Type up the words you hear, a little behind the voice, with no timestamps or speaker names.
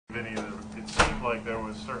Vinnie, it seemed like there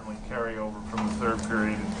was certainly carryover from the third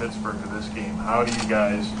period in Pittsburgh to this game. How do you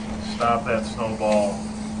guys stop that snowball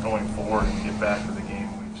going forward and get back to the game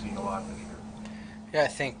we've seen a lot this year? Yeah, I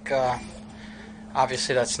think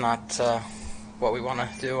obviously that's not what we want to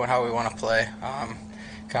do and how we want to play.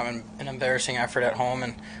 Kind of an embarrassing effort at home,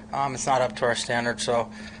 and it's not up to our standards.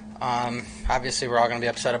 So obviously we're all going to be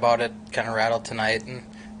upset about it, kind of rattled tonight, and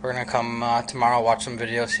we're going to come tomorrow, watch some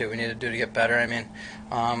videos, see what we need to do to get better. I mean,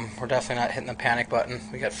 we're definitely not hitting the panic button.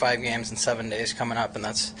 We got 5 games in 7 days coming up, and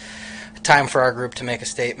that's time for our group to make a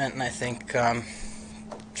statement. And I think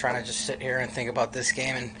trying to just sit here and think about this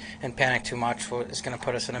game and panic too much is going to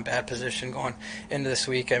put us in a bad position going into this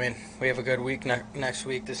week. I mean, we have a good week next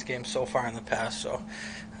week. This game's so far in the past, so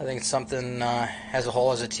I think it's something as a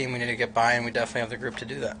whole, as a team, we need to get by, and we definitely have the group to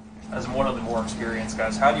do that. As one of the more experienced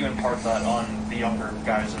guys, how do you impart that on the younger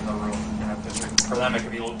guys in the room? For them, it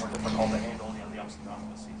could be a little more difficult to handle the ups and downs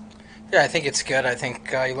of the season. Yeah, I think it's good. I think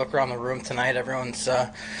you look around the room tonight, everyone's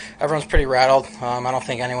pretty rattled. I don't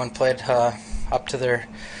think anyone played up to their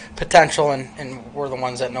potential, and we're the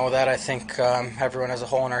ones that know that. I think everyone as a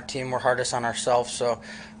whole in our team, we're hardest on ourselves. So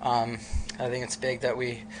I think it's big that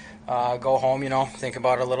we go home, think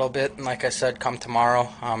about it a little bit, and like I said, come tomorrow.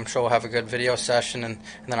 I'm sure we'll have a good video session and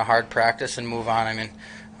then a hard practice and move on. I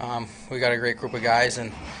mean, we got a great group of guys,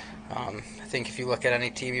 and I think if you look at any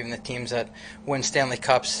team, even the teams that win Stanley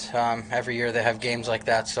Cups every year, they have games like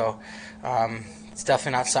that. So it's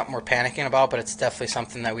definitely not something we're panicking about, but it's definitely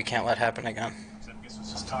something that we can't let happen again. I guess I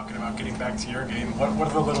was just talking about getting back to your game. What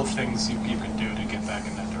are the little things you can do to get back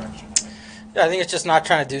in that direction? Yeah, I think it's just not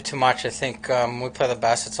trying to do too much. I think when we play the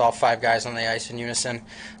best, it's all 5 guys on the ice in unison,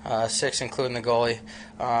 6 including the goalie.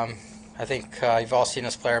 I think you've all seen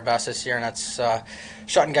us play our best this year, and that's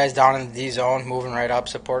shutting guys down in the D zone, moving right up,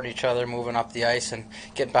 supporting each other, moving up the ice, and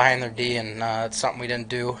getting behind their D. And it's something we didn't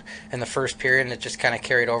do in the first period, and it just kind of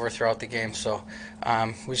carried over throughout the game. So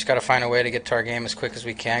we just got to find a way to get to our game as quick as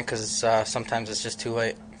we can, because sometimes it's just too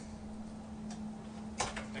late.